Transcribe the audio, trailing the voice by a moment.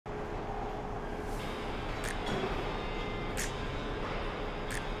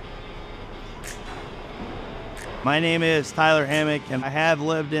My name is Tyler Hammack, and I have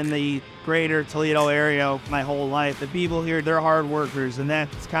lived in the greater Toledo area my whole life. The people here, they're hard workers, and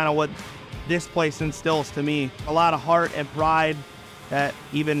that's kind of what this place instills to me. A lot of heart and pride that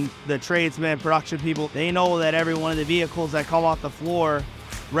even the tradesmen, production people, they know that every one of the vehicles that come off the floor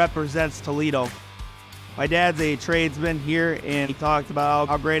represents Toledo. My dad's a tradesman here, and he talked about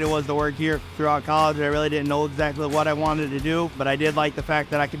how great it was to work here throughout college. I really didn't know exactly what I wanted to do, but I did like the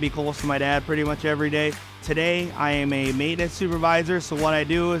fact that I could be close to my dad pretty much every day. Today, I am a maintenance supervisor, so what I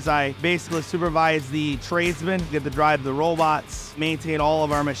do is I basically supervise the tradesmen, get to drive the robots, maintain all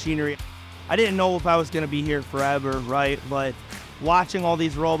of our machinery. I didn't know if I was going to be here forever, right? But watching all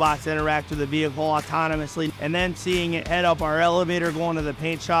these robots interact with the vehicle autonomously and then seeing it head up our elevator, going to the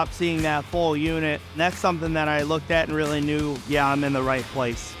paint shop, seeing that full unit, that's something that I looked at and really knew, yeah, I'm in the right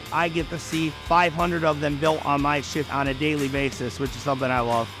place. I get to see 500 of them built on my shift on a daily basis, which is something I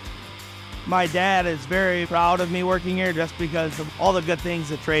love. My dad is very proud of me working here just because of all the good things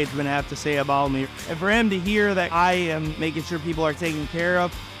the tradesmen have to say about me. And for him to hear that I am making sure people are taken care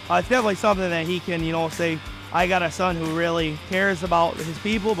of, it's definitely something that he can, say, I got a son who really cares about his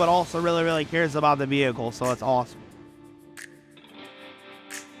people, but also really, really cares about the vehicle, so it's awesome.